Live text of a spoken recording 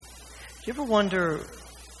you ever wonder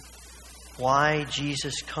why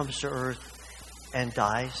Jesus comes to earth and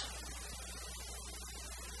dies?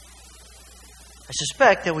 I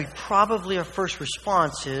suspect that our first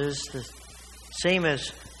response is the same as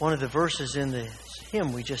one of the verses in the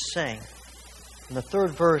hymn we just sang. In the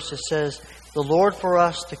third verse it says, "The Lord for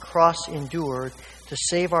us the cross endured to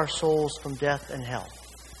save our souls from death and hell."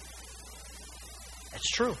 That's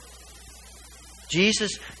true.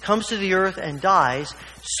 Jesus comes to the earth and dies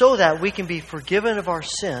so that we can be forgiven of our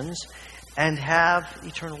sins and have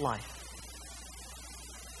eternal life.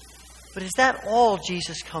 But is that all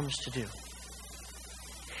Jesus comes to do?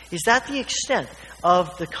 Is that the extent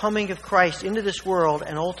of the coming of Christ into this world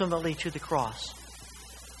and ultimately to the cross?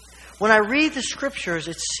 When I read the Scriptures,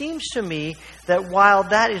 it seems to me that while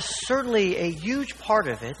that is certainly a huge part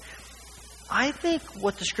of it, I think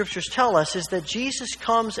what the Scriptures tell us is that Jesus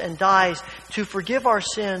comes and dies to forgive our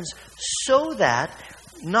sins so that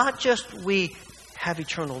not just we have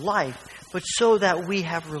eternal life, but so that we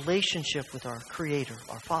have relationship with our Creator,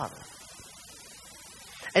 our Father.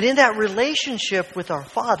 And in that relationship with our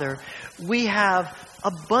Father, we have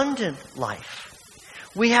abundant life.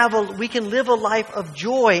 We can live a life of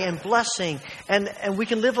joy and blessing, and we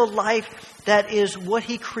can live a life that is what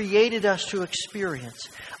He created us to experience.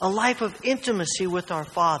 A life of intimacy with our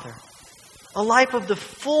Father. A life of the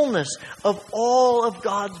fullness of all of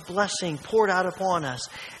God's blessing poured out upon us.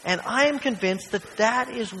 And I am convinced that that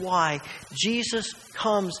is why Jesus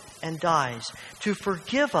comes and dies. To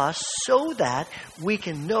forgive us so that we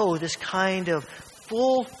can know this kind of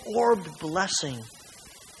full-orbed blessing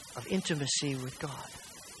of intimacy with God.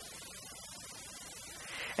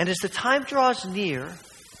 And as the time draws near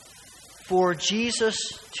for Jesus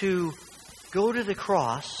to go to the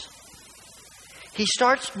cross, He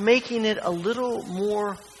starts making it a little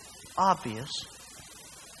more obvious,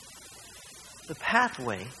 the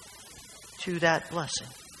pathway to that blessing.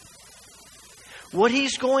 What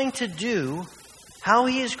He's going to do, how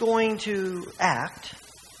He is going to act,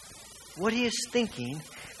 what He is thinking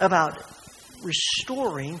about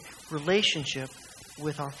restoring relationship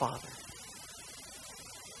with our Father.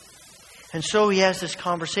 And so He has this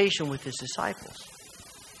conversation with His disciples.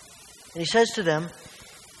 And He says to them,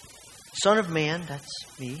 Son of Man, that's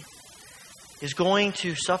me, is going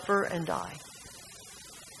to suffer and die.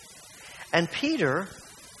 And Peter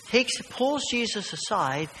pulls Jesus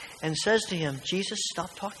aside and says to him, Jesus,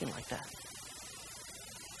 stop talking like that.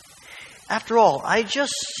 After all, I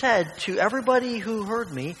just said to everybody who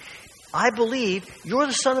heard me, I believe you're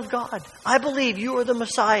the Son of God. I believe you are the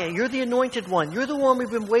Messiah. You're the Anointed One. You're the one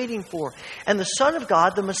we've been waiting for. And the Son of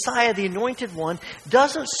God, the Messiah, the Anointed One,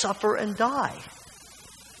 doesn't suffer and die.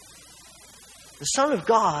 The Son of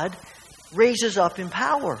God raises up in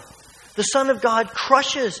power. The Son of God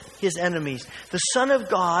crushes His enemies. The Son of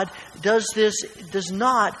God does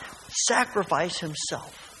not sacrifice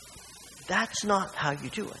Himself. That's not how you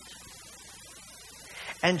do it.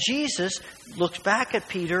 And Jesus looks back at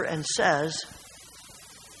Peter and says,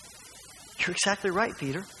 you're exactly right,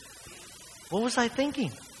 Peter. What was I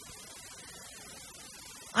thinking?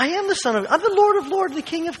 I'm the Lord of Lords, the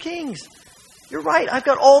King of Kings. You're right. I've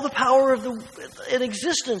got all the power in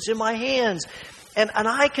existence in my hands. And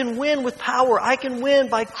I can win with power. I can win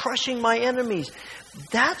by crushing my enemies.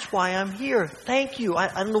 That's why I'm here. Thank you. I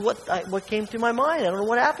don't know what came through my mind. I don't know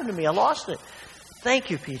what happened to me. I lost it.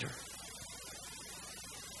 Thank you, Peter.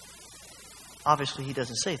 Obviously, He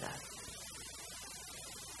doesn't say that.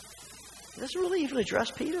 He doesn't really even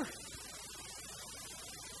address Peter.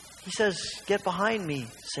 He says, get behind me,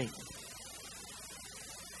 Satan.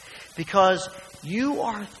 Because you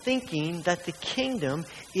are thinking that the kingdom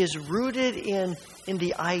is rooted in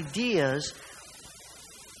the ideas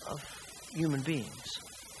of human beings.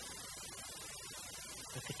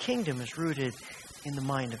 But the kingdom is rooted in the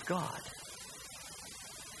mind of God.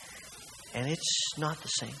 And it's not the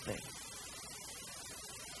same thing.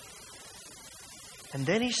 And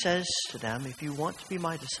then He says to them, if you want to be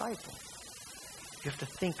my disciple, you have to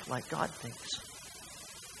think like God thinks.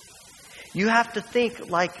 You have to think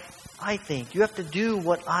like I think. You have to do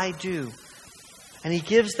what I do. And He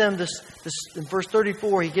gives them this in verse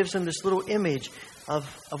 34, He gives them this little image of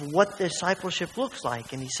what discipleship looks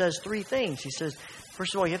like. And He says three things. He says,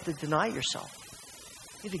 first of all, you have to deny yourself.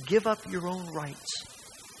 You have to give up your own rights.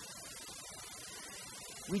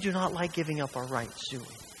 We do not like giving up our rights, do we?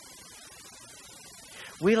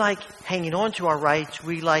 We like hanging on to our rights.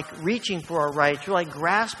 We like reaching for our rights. We like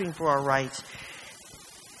grasping for our rights,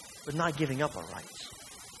 but not giving up our rights.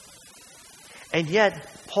 And yet,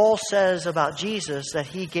 Paul says about Jesus that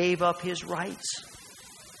He gave up His rights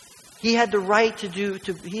He had the right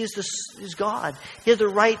he is God. He had the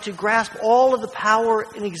right to grasp all of the power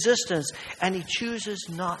in existence, and he chooses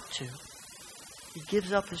not to. He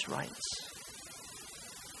gives up his rights.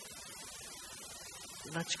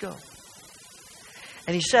 Let's go.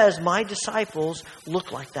 And he says, my disciples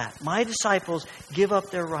look like that. My disciples give up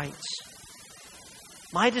their rights.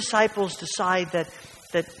 My disciples decide that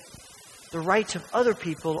the rights of other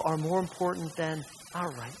people are more important than our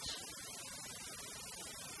rights.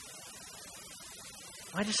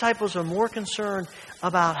 My disciples are more concerned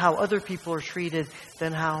about how other people are treated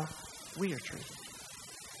than how we are treated.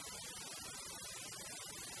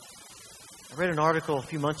 I read an article a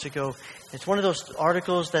few months ago. It's one of those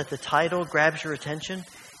articles that the title grabs your attention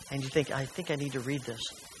and you think, I think I need to read this.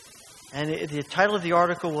 And the title of the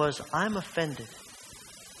article was, I'm offended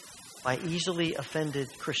by easily offended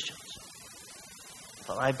Christians. I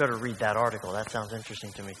thought, I better read that article. That sounds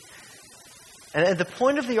interesting to me. And the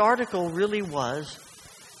point of the article really was,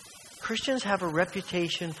 Christians have a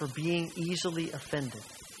reputation for being easily offended.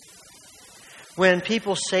 When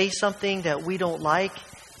people say something that we don't like,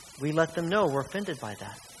 we let them know we're offended by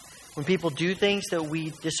that. When people do things that we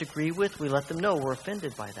disagree with, we let them know we're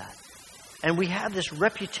offended by that. And we have this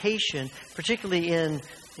reputation, particularly in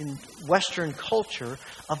Western culture,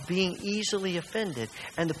 of being easily offended.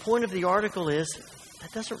 And the point of the article is,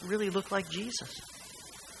 that doesn't really look like Jesus.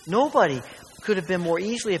 Nobody could have been more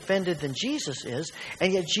easily offended than Jesus is,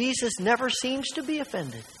 and yet Jesus never seems to be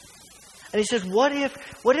offended. And he says, what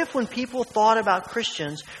if when people thought about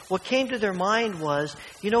Christians, what came to their mind was,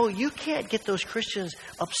 you can't get those Christians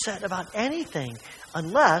upset about anything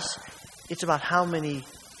unless it's about how many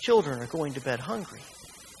children are going to bed hungry,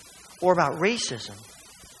 or about racism,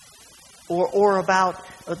 or about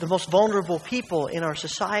the most vulnerable people in our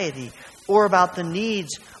society, or about the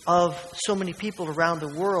needs of so many people around the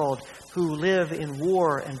world who live in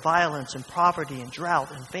war and violence and poverty and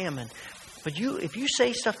drought and famine. But if you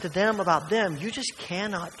say stuff to them about them, you just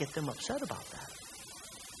cannot get them upset about that.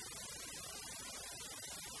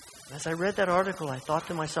 As I read that article, I thought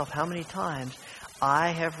to myself how many times I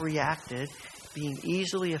have reacted being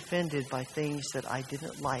easily offended by things that I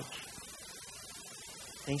didn't like,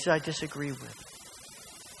 things that I disagree with.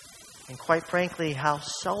 And quite frankly, how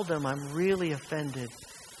seldom I'm really offended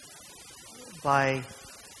by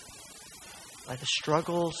the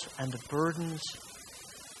struggles and the burdens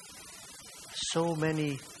of so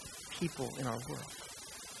many people in our world.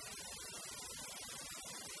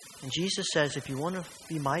 And Jesus says, if you want to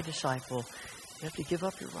be my disciple, you have to give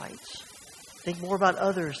up your rights. Think more about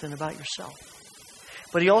others than about yourself.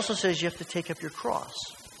 But he also says you have to take up your cross.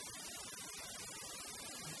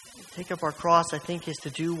 Take up our cross, I think, is to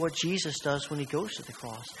do what Jesus does when he goes to the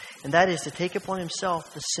cross. And that is to take upon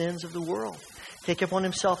himself the sins of the world. Take upon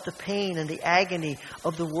himself the pain and the agony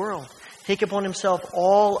of the world. Take upon himself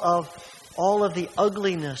all of the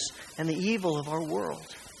ugliness and the evil of our world.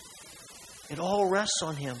 It all rests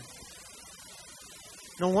on him.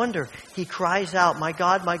 No wonder he cries out, my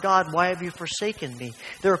God, why have you forsaken me?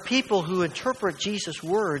 There are people who interpret Jesus'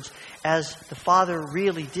 words as the Father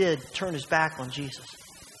really did turn his back on Jesus.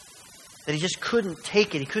 That he just couldn't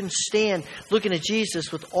take it. He couldn't stand looking at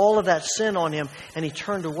Jesus with all of that sin on him, and he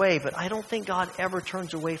turned away. But I don't think God ever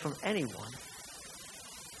turns away from anyone.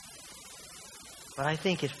 But I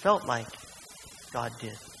think it felt like God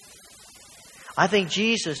did. I think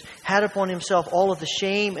Jesus had upon himself all of the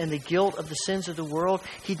shame and the guilt of the sins of the world.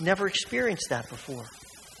 He'd never experienced that before.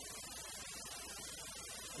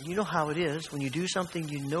 You know how it is when you do something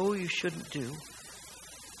you know you shouldn't do.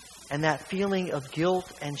 And that feeling of guilt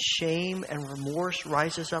and shame and remorse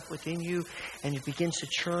rises up within you, and it begins to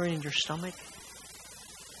churn in your stomach.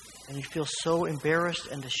 And you feel so embarrassed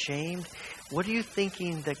and ashamed. What are you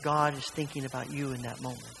thinking that God is thinking about you in that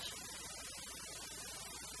moment?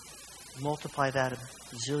 Multiply that a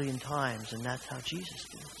zillion times, and that's how Jesus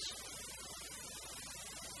feels.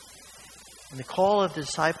 And the call of the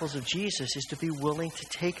disciples of Jesus is to be willing to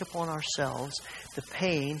take upon ourselves the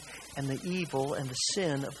pain and the evil and the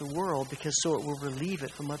sin of the world, because so it will relieve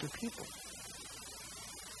it from other people.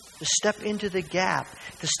 To step into the gap,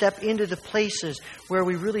 to step into the places where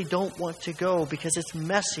we really don't want to go because it's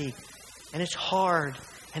messy and it's hard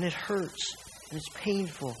and it hurts and it's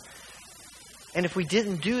painful. And if we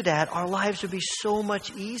didn't do that, our lives would be so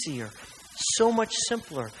much easier, so much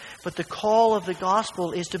simpler. But the call of the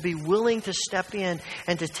gospel is to be willing to step in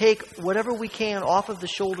and to take whatever we can off of the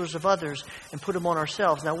shoulders of others and put them on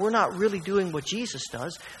ourselves. Now, we're not really doing what Jesus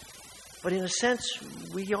does, but in a sense,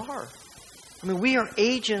 we are. I mean, we are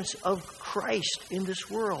agents of Christ in this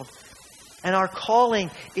world. And our calling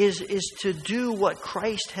is to do what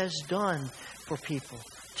Christ has done for people.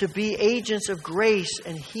 to be agents of grace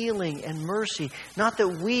and healing and mercy. Not that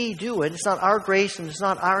we do it. It's not our grace and it's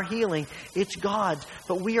not our healing. It's God's.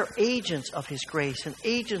 But we are agents of His grace and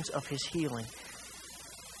agents of His healing.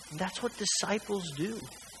 And that's what disciples do.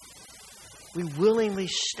 We willingly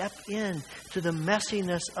step in to the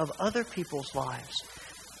messiness of other people's lives,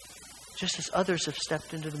 just as others have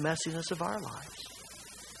stepped into the messiness of our lives.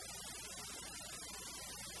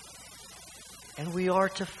 And we are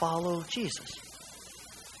to follow Jesus.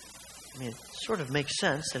 I mean, it sort of makes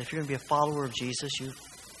sense that if you're going to be a follower of Jesus, you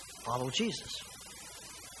follow Jesus.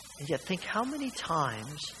 And yet think how many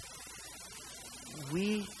times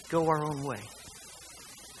we go our own way.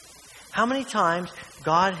 How many times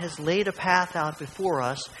God has laid a path out before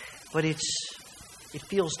us, but it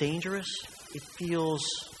feels dangerous. It feels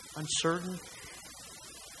uncertain.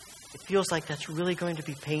 It feels like that's really going to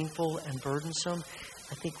be painful and burdensome.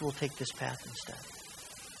 I think we'll take this path instead.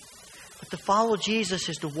 But to follow Jesus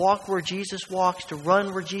is to walk where Jesus walks, to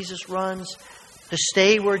run where Jesus runs, to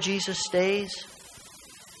stay where Jesus stays,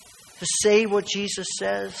 to say what Jesus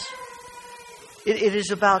says. It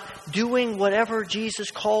is about doing whatever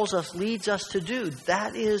Jesus calls us, leads us to do.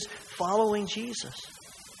 That is following Jesus.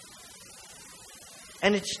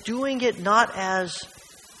 And it's doing it not as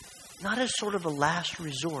sort of a last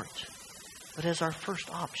resort, but as our first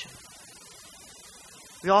option.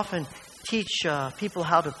 We often teach people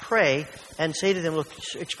how to pray and say to them, look,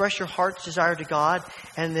 express your heart's desire to God,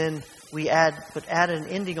 and then we add an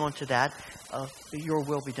ending onto that, your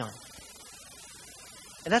will be done.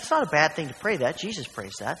 And that's not a bad thing to pray that. Jesus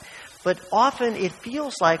prays that. But often it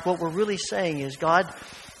feels like what we're really saying is, God,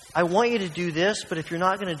 I want you to do this, but if you're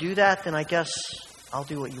not going to do that, then I guess I'll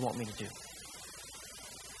do what you want me to do.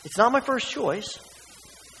 It's not my first choice,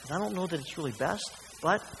 because I don't know that it's really best,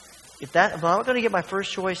 but if I'm not going to get my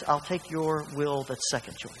first choice, I'll take your will that's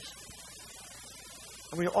second choice.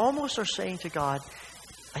 And we almost are saying to God,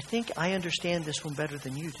 I think I understand this one better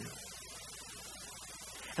than you do.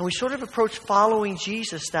 And we sort of approach following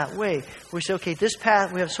Jesus that way. We say, okay, this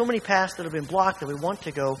path, we have so many paths that have been blocked that we want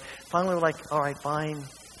to go. Finally, we're like, all right, fine,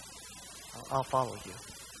 I'll follow you.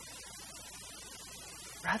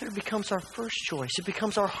 Rather, it becomes our first choice. It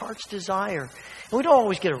becomes our heart's desire. And we don't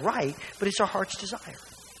always get it right, but it's our heart's desire.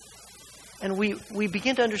 And we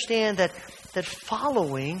begin to understand that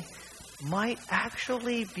following might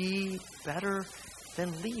actually be better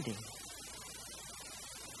than leading.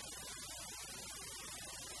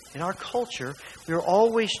 In our culture, we are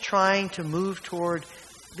always trying to move toward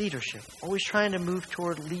leadership, always trying to move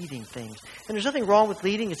toward leading things. And there's nothing wrong with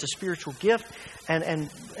leading. It's a spiritual gift. And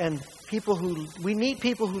we need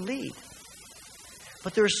people who lead.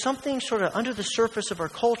 But there's something sort of under the surface of our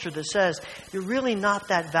culture that says you're really not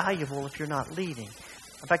that valuable if you're not leading.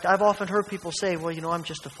 In fact, I've often heard people say, well, I'm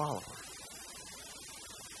just a follower.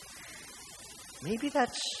 Maybe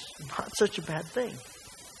that's not such a bad thing.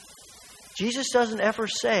 Jesus doesn't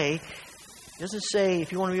say,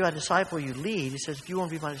 if you want to be my disciple, you lead. He says, if you want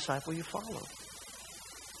to be my disciple, you follow.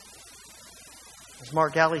 As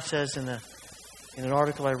Mark Galley says in an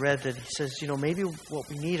article I read, that he says, maybe what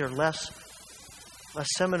we need are less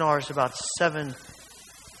seminars about 7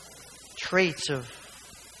 traits of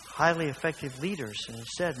highly effective leaders. And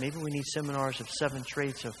instead, maybe we need seminars of 7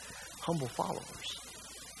 traits of humble followers.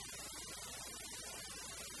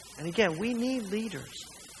 And again, we need leaders.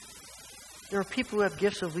 There are people who have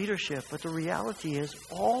gifts of leadership, but the reality is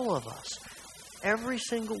all of us, every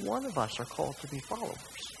single one of us, are called to be followers.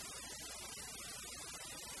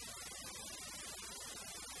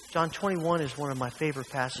 John 21 is one of my favorite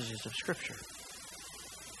passages of Scripture.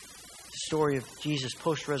 The story of Jesus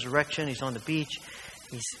post-resurrection. He's on the beach.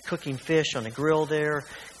 He's cooking fish on the grill there.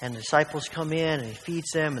 And the disciples come in and he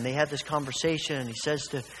feeds them. And they have this conversation. And he says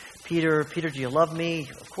to Peter, do you love me?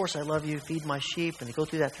 Of course I love you. Feed my sheep. And they go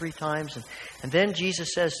through that 3 times. And then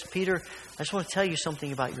Jesus says to Peter, I just want to tell you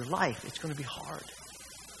something about your life. It's going to be hard.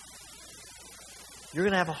 You're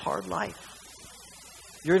going to have a hard life.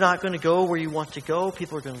 You're not going to go where you want to go.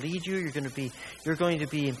 People are going to lead you. You're going to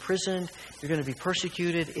be imprisoned. You're going to be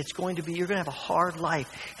persecuted. You're going to have a hard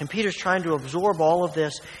life. And Peter's trying to absorb all of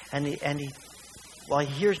this. And he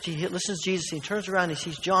listens to Jesus. And he turns around and he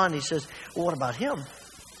sees John. And he says, well, what about him?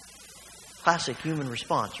 Classic human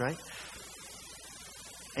response, right?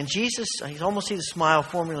 And Jesus, I can almost see the smile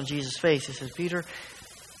forming on Jesus' face. He says, Peter,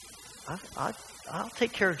 I'll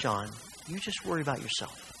take care of John. You just worry about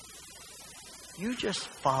yourself. You just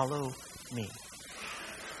follow me.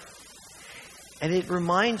 And it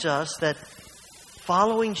reminds us that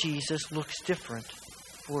following Jesus looks different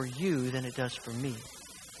for you than it does for me.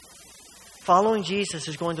 Following Jesus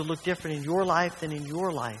is going to look different in your life than in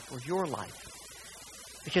your life or your life.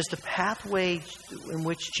 Because the pathway in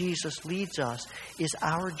which Jesus leads us is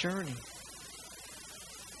our journey.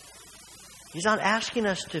 He's not asking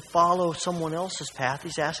us to follow someone else's path.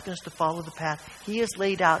 He's asking us to follow the path He has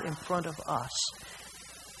laid out in front of us.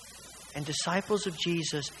 And disciples of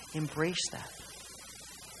Jesus embrace that.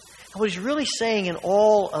 And what He's really saying in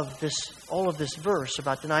all of this verse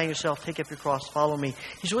about denying yourself, take up your cross, follow me,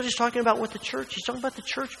 He's really just talking about what the church, He's talking about the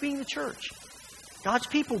church being the church. God's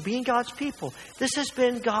people being God's people. This has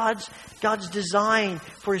been God's design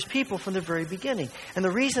for His people from the very beginning. And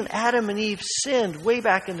the reason Adam and Eve sinned way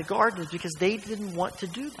back in the garden is because they didn't want to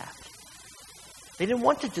do that. They didn't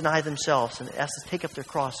want to deny themselves and ask to take up their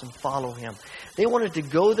cross and follow Him. They wanted to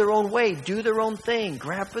go their own way, do their own thing,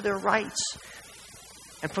 grab for their rights.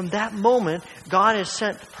 And from that moment, God has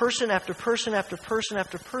sent person after person after person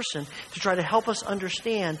after person to try to help us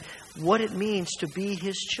understand what it means to be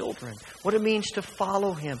His children, what it means to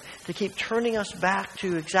follow Him, to keep turning us back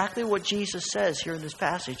to exactly what Jesus says here in this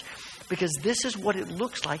passage, because this is what it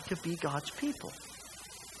looks like to be God's people.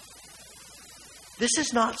 This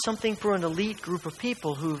is not something for an elite group of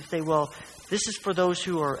people who say, well, this is for those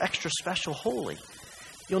who are extra special holy.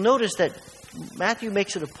 You'll notice that Matthew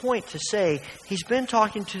makes it a point to say He's been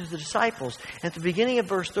talking to the disciples. At the beginning of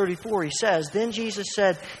verse 34, He says, then Jesus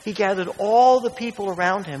said, He gathered all the people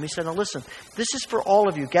around Him. He said, now listen, this is for all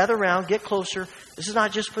of you. Gather around, get closer. This is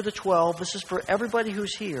not just for the 12. This is for everybody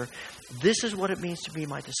who's here. This is what it means to be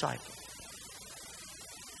my disciple.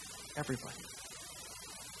 Everybody.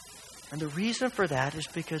 And the reason for that is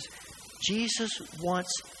because Jesus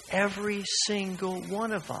wants every single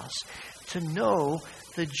one of us to know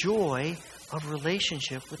the joy of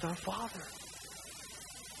relationship with our Father.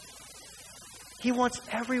 He wants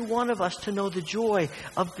every one of us to know the joy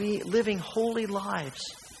of living holy lives,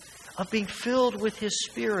 of being filled with His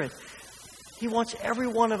Spirit. He wants every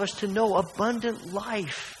one of us to know abundant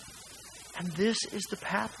life. And this is the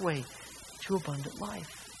pathway to abundant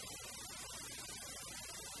life.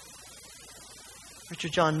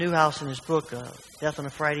 Richard John Newhouse in his book, Death on a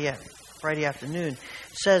Friday Afternoon,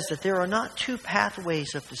 says that there are not two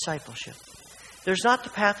pathways of discipleship. There's not the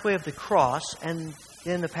pathway of the cross and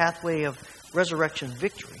then the pathway of resurrection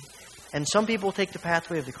victory. And some people take the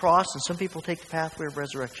pathway of the cross and some people take the pathway of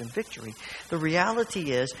resurrection victory. The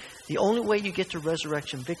reality is the only way you get to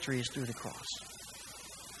resurrection victory is through the cross.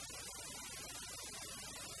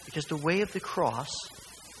 Because the way of the cross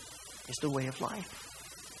is the way of life.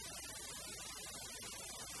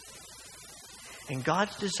 And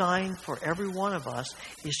God's design for every one of us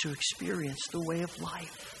is to experience the way of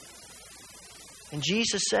life. And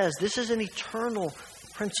Jesus says this is an eternal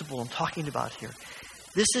principle I'm talking about here.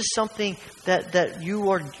 This is something that you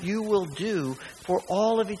will do for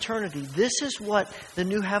all of eternity. This is what the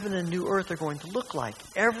new heaven and new earth are going to look like.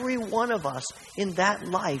 Every one of us in that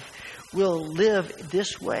life will live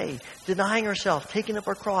this way, denying ourselves, taking up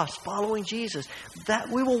our cross, following Jesus. That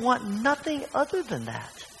we will want nothing other than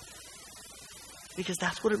that. Because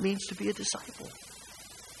that's what it means to be a disciple.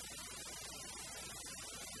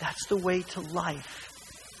 That's the way to life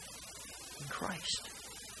in Christ.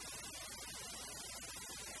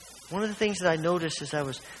 One of the things that I noticed as I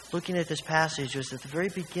was looking at this passage was at the very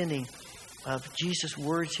beginning of Jesus'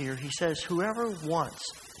 words here, He says, whoever wants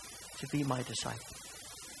to be my disciple.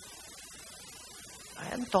 I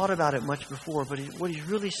hadn't thought about it much before, but what He's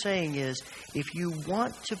really saying is, if you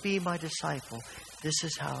want to be my disciple, this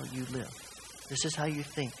is how you live. This is how you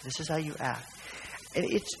think. This is how you act. And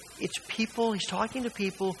it's people, He's talking to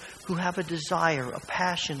people who have a desire, a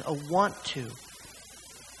passion, a want to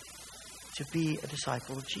be a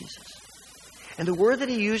disciple of Jesus. And the word that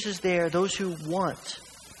He uses there, those who want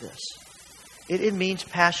this, it means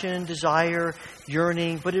passion, desire,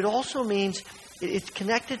 yearning, but it also means it's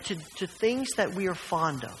connected to things that we are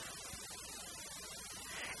fond of.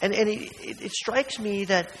 And it strikes me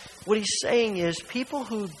that what He's saying is people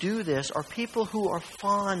who do this are people who are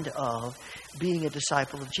fond of being a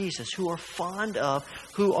disciple of Jesus, who are fond of,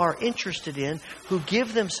 who are interested in, who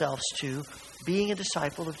give themselves to being a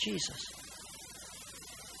disciple of Jesus.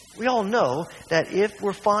 We all know that if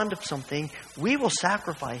we're fond of something, we will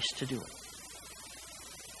sacrifice to do it.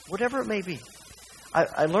 Whatever it may be.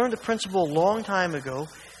 I learned a principle a long time ago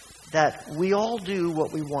that we all do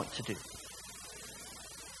what we want to do.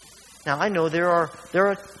 Now, I know there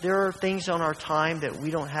are things on our time that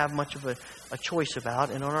we don't have much of a choice about,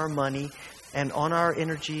 and on our money, and on our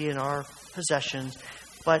energy, and our possessions.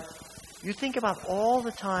 But you think about all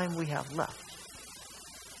the time we have left.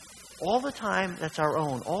 All the time that's our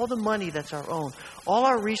own. All the money that's our own. All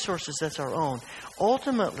our resources that's our own.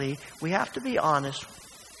 Ultimately, we have to be honest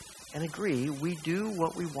and agree we do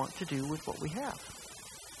what we want to do with what we have.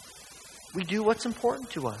 We do what's important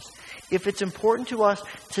to us. If it's important to us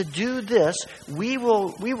to do this, we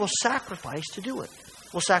will sacrifice to do it.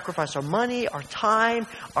 We'll sacrifice our money, our time,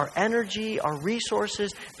 our energy, our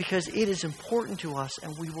resources, because it is important to us,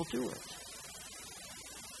 and we will do it.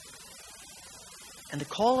 And the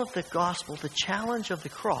call of the gospel, the challenge of the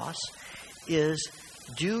cross, is,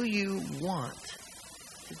 do you want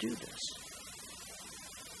to do this?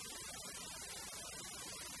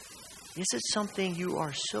 Is it something you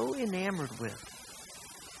are so enamored with,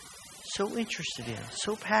 so interested in,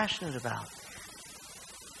 so passionate about,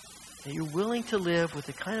 that you're willing to live with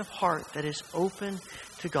the kind of heart that is open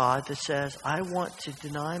to God, that says, I want to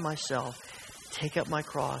deny myself, take up my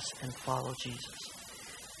cross, and follow Jesus?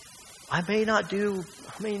 I may not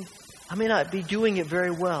be doing it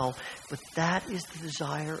very well, but that is the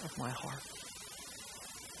desire of my heart.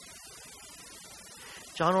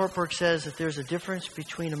 John Ortberg says that there's a difference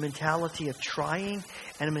between a mentality of trying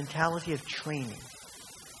and a mentality of training.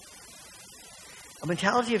 A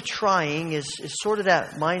mentality of trying is sort of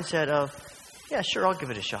that mindset of, yeah, sure, I'll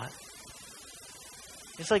give it a shot.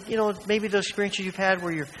 It's like, maybe those experiences you've had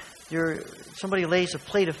where somebody lays a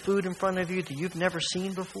plate of food in front of you that you've never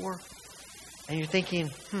seen before, and you're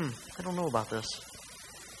thinking, I don't know about this.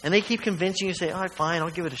 And they keep convincing you, say, all right, fine,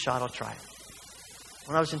 I'll give it a shot, I'll try it.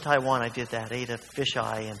 When I was in Taiwan, I did that. I ate a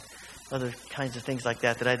fisheye and other kinds of things like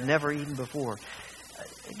that I'd never eaten before.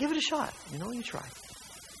 Give it a shot. You try.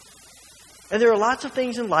 And there are lots of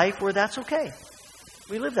things in life where that's okay.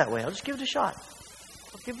 We live that way. I'll just give it a shot.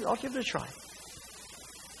 I'll give it a try.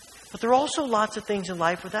 But there are also lots of things in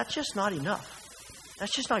life where that's just not enough.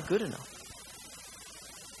 That's just not good enough.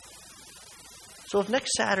 So if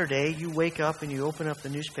next Saturday you wake up and you open up the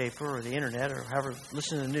newspaper or the internet or however,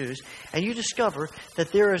 listen to the news, and you discover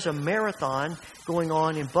that there is a marathon going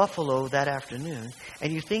on in Buffalo that afternoon,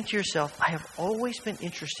 and you think to yourself, I have always been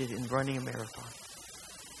interested in running a marathon.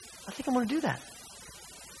 I think I'm going to do that.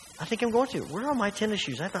 I think I'm going to. Where are my tennis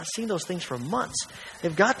shoes? I've not seen those things for months.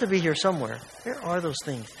 They've got to be here somewhere. Where are those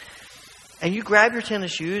things? And you grab your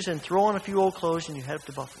tennis shoes and throw on a few old clothes and you head up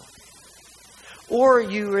to Buffalo. Or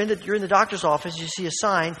you're in the doctor's office, you see a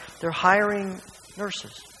sign, they're hiring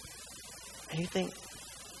nurses. And you think,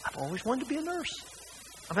 I've always wanted to be a nurse.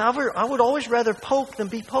 I would always rather poke than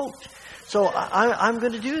be poked. So I'm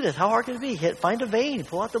going to do this. How hard can it be? Find a vein,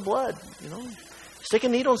 pull out the blood, stick a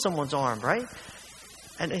needle in someone's arm, right?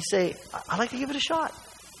 And they say, I'd like to give it a shot.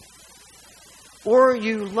 Or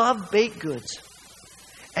you love baked goods.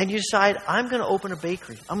 And you decide, I'm going to open a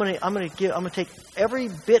bakery. I'm going to take every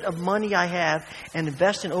bit of money I have and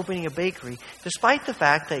invest in opening a bakery, despite the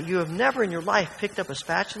fact that you have never in your life picked up a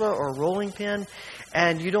spatula or a rolling pin,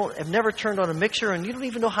 and you have never turned on a mixer, and you don't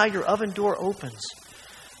even know how your oven door opens.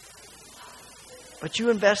 But you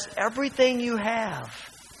invest everything you have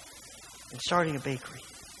in starting a bakery.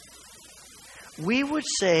 We would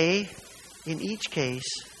say, in each case,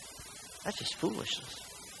 that's just foolishness.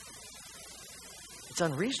 It's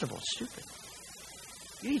unreasonable. It's stupid.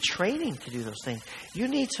 You need training to do those things. You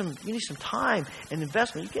need some time and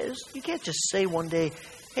investment. You can't just say one day,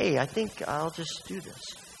 hey, I think I'll just do this.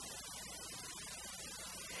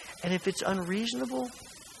 And if it's unreasonable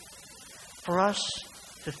for us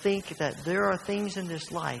to think that there are things in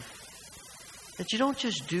this life that you don't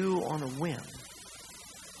just do on a whim,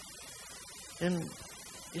 then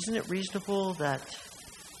isn't it reasonable that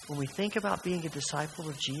when we think about being a disciple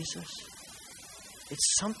of Jesus,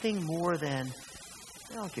 it's something more than,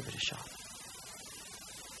 I'll give it a shot.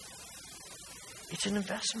 It's an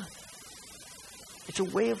investment. It's a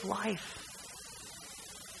way of life.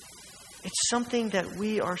 It's something that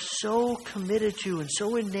we are so committed to and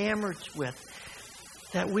so enamored with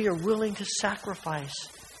that we are willing to sacrifice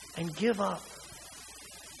and give up,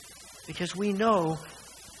 because we know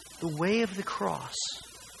the way of the cross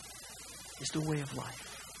is the way of life.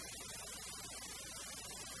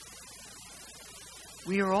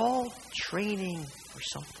 We are all training for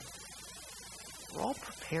something. We're all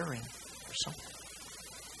preparing for something.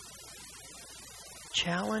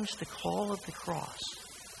 Challenge the call of the cross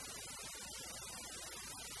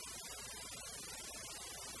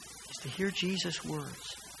is to hear Jesus'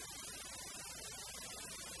 words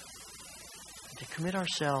and to commit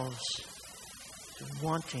ourselves to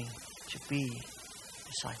wanting to be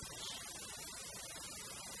disciples.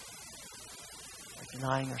 By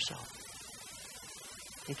denying ourselves,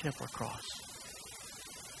 taking up our cross,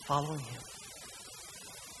 following Him,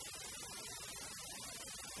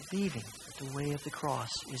 believing that the way of the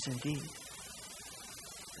cross is indeed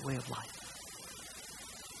the way of life.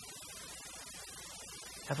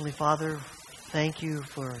 Heavenly Father, thank you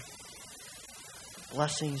for the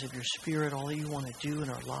blessings of your Spirit, all that you want to do in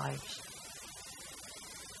our lives.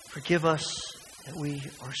 Forgive us that we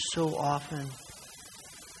are so often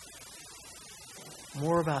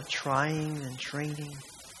more about trying than training.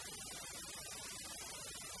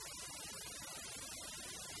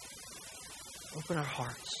 Open our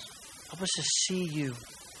hearts. Help us to see you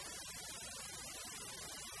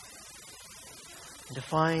and to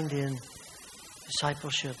find in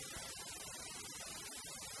discipleship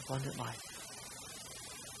abundant life.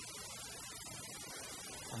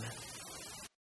 Amen.